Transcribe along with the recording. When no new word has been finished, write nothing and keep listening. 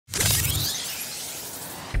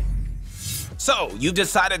So, you've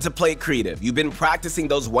decided to play creative. You've been practicing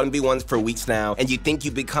those 1v1s for weeks now, and you think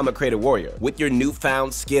you've become a creative warrior with your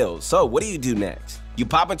newfound skills. So, what do you do next? You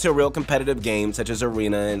pop into a real competitive game such as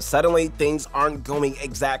Arena, and suddenly things aren't going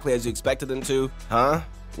exactly as you expected them to, huh?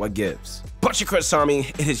 What gives? Bunch of Chris Army,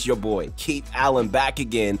 it is your boy, Keith Allen, back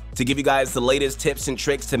again to give you guys the latest tips and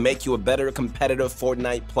tricks to make you a better competitive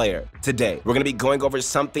Fortnite player. Today, we're going to be going over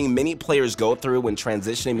something many players go through when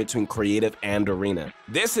transitioning between creative and Arena.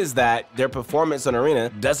 This is that their performance on Arena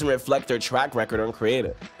doesn't reflect their track record on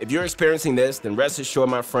creative. If you're experiencing this, then rest assured,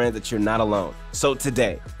 my friend, that you're not alone. So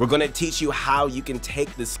today, we're going to teach you how you can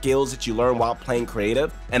take the skills that you learn while playing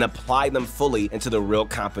creative and apply them fully into the real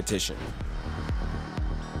competition.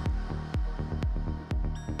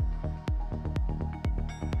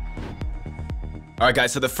 Alright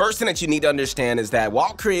guys, so the first thing that you need to understand is that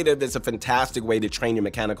while creative is a fantastic way to train your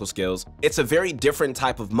mechanical skills, it's a very different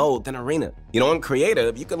type of mode than Arena. You know, in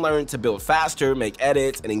creative, you can learn to build faster, make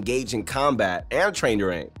edits, and engage in combat, and train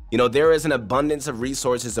your aim. You know, there is an abundance of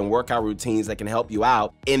resources and workout routines that can help you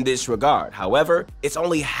out in this regard. However, it's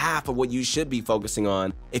only half of what you should be focusing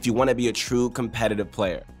on if you want to be a true competitive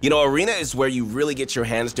player. You know, Arena is where you really get your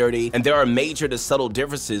hands dirty, and there are major to subtle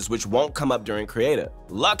differences which won't come up during creative.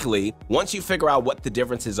 Luckily, once you figure out what the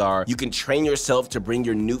differences are, you can train yourself to bring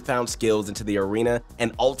your newfound skills into the Arena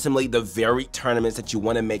and ultimately the very tournaments that you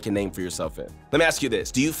want to make a name for yourself in. Let me ask you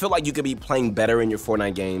this, do you feel like you could be playing better in your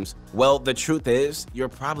Fortnite games? Well, the truth is, you're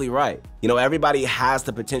probably right. You know, everybody has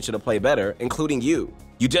the potential to play better, including you.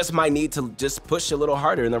 You just might need to just push a little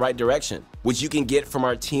harder in the right direction, which you can get from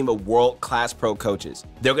our team of world-class pro coaches.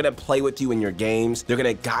 They're gonna play with you in your games. They're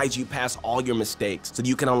gonna guide you past all your mistakes so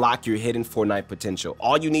you can unlock your hidden Fortnite potential.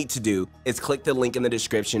 All you need to do is click the link in the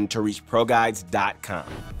description to reach ProGuides.com.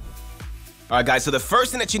 Alright guys, so the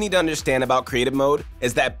first thing that you need to understand about creative mode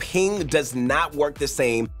is that ping does not work the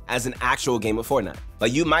same as an actual game of Fortnite.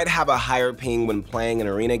 Like, you might have a higher ping when playing an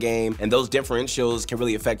Arena game, and those differentials can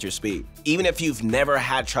really affect your speed. Even if you've never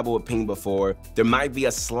had trouble with ping before, there might be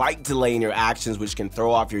a slight delay in your actions which can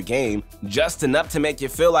throw off your game just enough to make you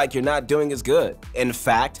feel like you're not doing as good. In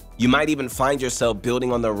fact, you might even find yourself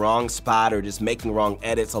building on the wrong spot or just making wrong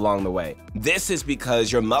edits along the way. This is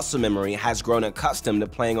because your muscle memory has grown accustomed to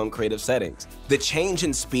playing on creative settings. The change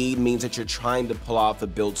in speed means that you're trying to pull off a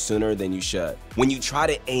build sooner than you should. When you try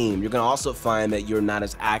to aim, you're gonna also find that you're not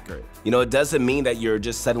as accurate. You know, it doesn't mean that you're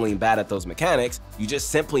just suddenly bad at those mechanics. You just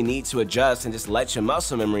simply need to adjust and just let your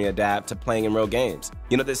muscle memory adapt to playing in real games.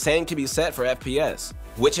 You know, the same can be said for FPS,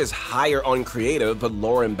 which is higher on creative but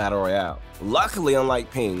lower in battle royale. Luckily, unlike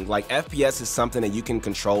ping, like FPS is something that you can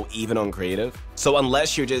control even on creative. So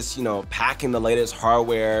unless you're just, you know, packing the latest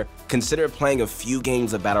hardware, consider playing a few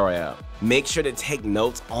games of battle royale. Make sure to take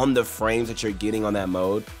notes on the frames that you're getting on that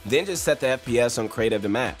mode, then just set the FPS on creative to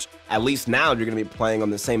match. At least now you're going to be playing on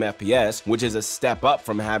the same FPS, which is a step up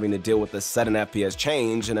from having to deal with a sudden FPS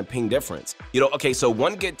change and a ping difference. You know, okay, so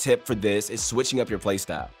one good tip for this is switching up your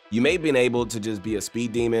playstyle. You may have been able to just be a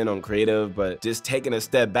speed demon on creative, but just taking a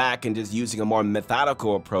step back and just using a more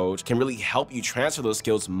methodical approach can really help you transfer those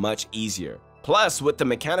skills much easier. Plus, with the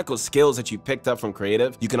mechanical skills that you picked up from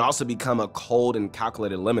creative, you can also become a cold and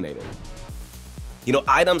calculated eliminator. You know,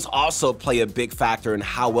 items also play a big factor in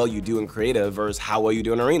how well you do in creative versus how well you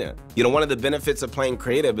do in Arena. You know, one of the benefits of playing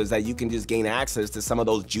creative is that you can just gain access to some of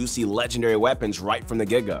those juicy legendary weapons right from the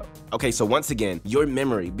get-go. Okay, so once again, your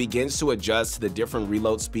memory begins to adjust to the different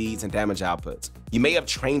reload speeds and damage outputs. You may have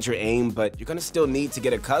trained your aim, but you're gonna still need to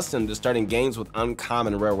get accustomed to starting games with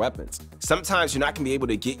uncommon rare weapons. Sometimes you're not gonna be able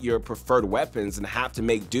to get your preferred weapons and have to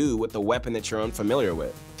make do with the weapon that you're unfamiliar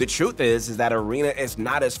with. The truth is that Arena is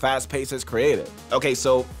not as fast-paced as creative. Okay,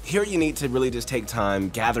 so here you need to really just take time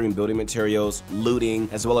gathering building materials, looting,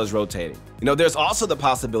 as well as rotating. You know, there's also the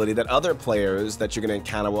possibility that other players that you're gonna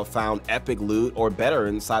encounter will found epic loot or better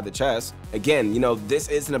inside the chest. Again, you know, this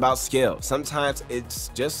isn't about skill. Sometimes it's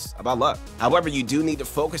just about luck. However, you do need to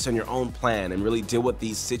focus on your own plan and really deal with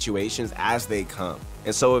these situations as they come.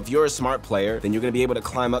 And so if you're a smart player, then you're going to be able to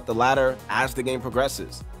climb up the ladder as the game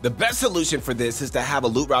progresses. The best solution for this is to have a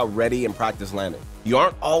loot route ready and practice landing. You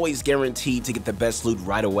aren't always guaranteed to get the best loot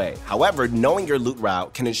right away. However, knowing your loot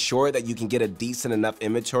route can ensure that you can get a decent enough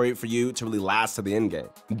inventory for you to really last to the end game.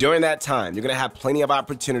 During that time, you're going to have plenty of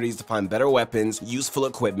opportunities to find better weapons, useful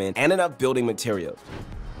equipment, and enough building materials.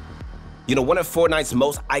 You know, one of Fortnite's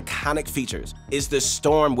most iconic features is the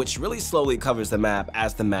storm, which really slowly covers the map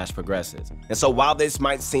as the match progresses. And so while this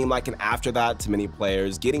might seem like an afterthought to many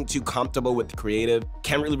players, getting too comfortable with creative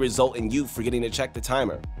can really result in you forgetting to check the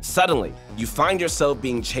timer. Suddenly, you find yourself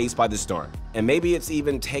being chased by the storm. and maybe it's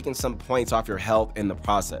even taking some points off your health in the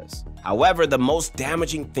process. However, the most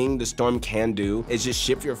damaging thing the storm can do is just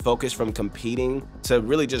shift your focus from competing to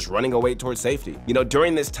really just running away towards safety.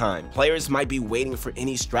 During this time, players might be waiting for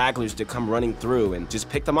any stragglers to come running through and just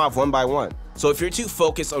pick them off one by one. So if you're too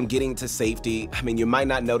focused on getting to safety, you might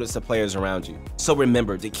not notice the players around you. So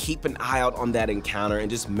remember to keep an eye out on that encounter and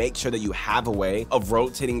just make sure that you have a way of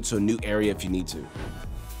rotating to a new area if you need to.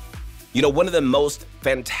 One of the most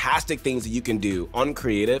fantastic things that you can do on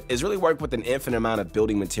creative is really work with an infinite amount of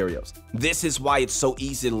building materials. This is why it's so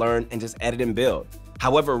easy to learn and just edit and build.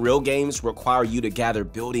 However, real games require you to gather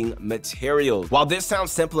building materials. While this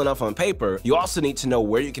sounds simple enough on paper, you also need to know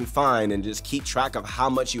where you can find and just keep track of how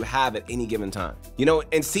much you have at any given time.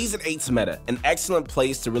 In Season 8's meta, an excellent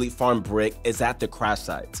place to really farm brick is at the crash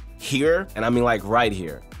sites. Here, and I mean like right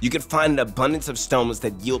here, you can find an abundance of stones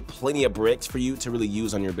that yield plenty of bricks for you to really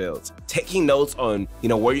use on your builds. Taking notes on,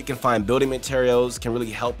 where you can find building materials can really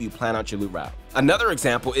help you plan out your loot route. Another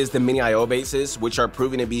example is the mini IO bases, which are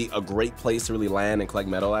proving to be a great place to really land and collect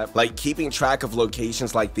metal at. Like, keeping track of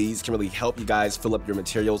locations like these can really help you guys fill up your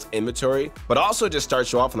materials inventory, but also just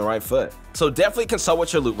start you off on the right foot. So definitely consult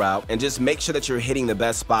with your loot route and just make sure that you're hitting the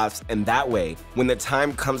best spots, and that way, when the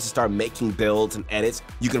time comes to start making builds and edits,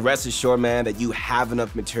 you can rest assured, man, that you have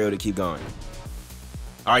enough material to keep going.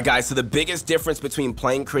 Alright guys, so the biggest difference between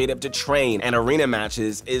playing creative to train and arena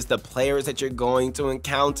matches is the players that you're going to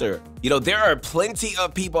encounter. There are plenty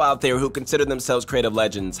of people out there who consider themselves creative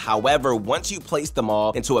legends. However, once you place them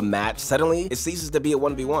all into a match, suddenly it ceases to be a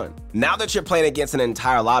 1v1. Now that you're playing against an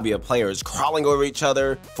entire lobby of players crawling over each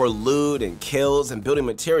other for loot and kills and building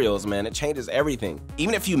materials, man, it changes everything.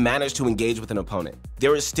 Even if you manage to engage with an opponent,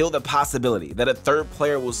 there is still the possibility that a third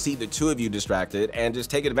player will see the two of you distracted and just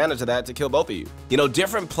take advantage of that to kill both of you.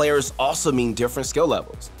 Different players also mean different skill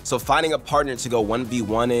levels. So finding a partner to go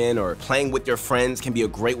 1v1 in or playing with your friends can be a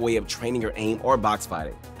great way of training your aim or box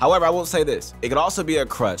fighting. However, I will say this, it could also be a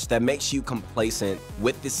crutch that makes you complacent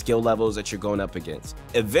with the skill levels that you're going up against.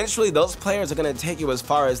 Eventually, those players are going to take you as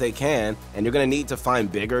far as they can, and you're going to need to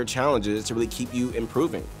find bigger challenges to really keep you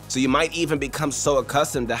improving. So you might even become so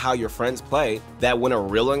accustomed to how your friends play that when a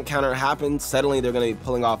real encounter happens, suddenly they're going to be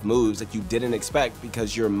pulling off moves that you didn't expect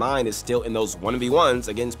because your mind is still in those 1v1s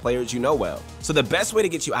against players you know well. So the best way to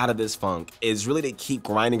get you out of this funk is really to keep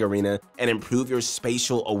grinding arena and improve your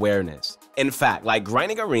spatial awareness. In fact, like,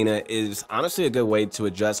 grinding arena is honestly a good way to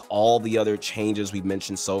adjust all the other changes we've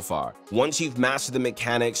mentioned so far. Once you've mastered the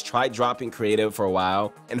mechanics, try dropping creative for a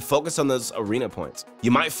while and focus on those arena points.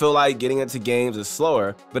 You might feel like getting into games is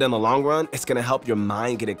slower, but in the long run, it's going to help your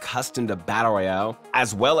mind get accustomed to Battle Royale,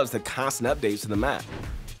 as well as the constant updates to the map.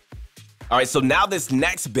 Alright, so now this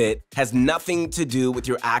next bit has nothing to do with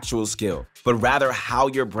your actual skill, but rather how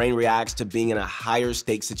your brain reacts to being in a higher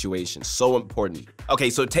stakes situation. So important. Okay,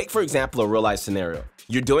 so take for example a real life scenario.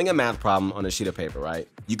 You're doing a math problem on a sheet of paper, right?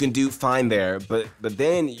 You can do fine there, but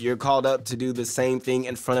then you're called up to do the same thing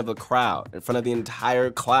in front of a crowd, in front of the entire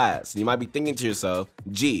class. You might be thinking to yourself,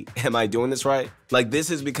 gee, am I doing this right? Like, this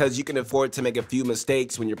is because you can afford to make a few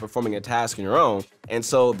mistakes when you're performing a task on your own, and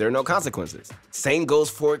so there are no consequences. Same goes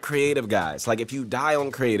for creative guys. Like, if you die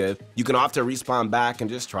on creative, you can opt to respawn back and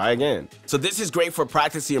just try again. So this is great for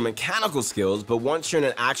practicing your mechanical skills, but once you're in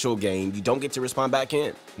an actual game, you don't get to respawn back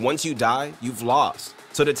in. Once you die, you've lost.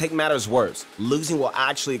 So to take matters worse, losing will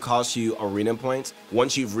actually cost you arena points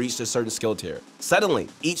once you've reached a certain skill tier. Suddenly,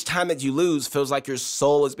 each time that you lose feels like your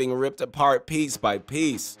soul is being ripped apart piece by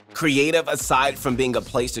piece. Creative, aside from being a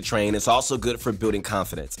place to train, is also good for building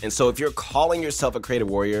confidence. And so if you're calling yourself a creative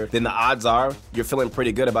warrior, then the odds are you're feeling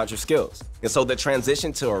pretty good about your skills. And so the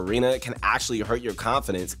transition to arena can actually hurt your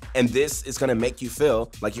confidence, and this is going to make you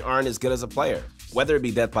feel like you aren't as good as a player. Whether it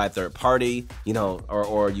be death by a third party,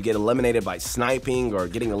 or you get eliminated by sniping or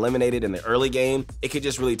getting eliminated in the early game, it could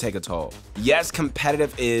just really take a toll. Yes,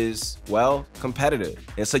 competitive is, well, competitive.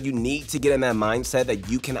 And so you need to get in that mindset that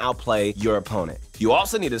you can outplay your opponent. You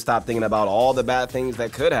also need to stop thinking about all the bad things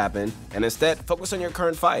that could happen and instead focus on your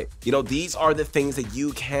current fight. These are the things that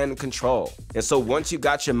you can control. And so once you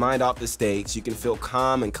got your mind off the stakes, you can feel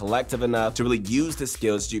calm and collective enough to really use the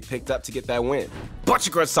skills you picked up to get that win. But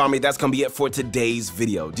your Grudge Army, that's gonna be it for today's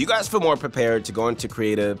video. Do you guys feel more prepared to go into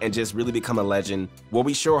creative and just really become a legend? Well,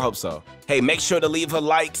 we sure hope so. Hey, make sure to leave a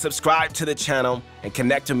like, subscribe to the channel, and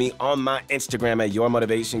connect with me on my Instagram at Your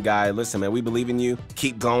Motivation Guy. Listen, man, we believe in you.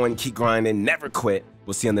 Keep going, keep grinding, never quit.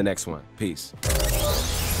 We'll see you on the next one. Peace.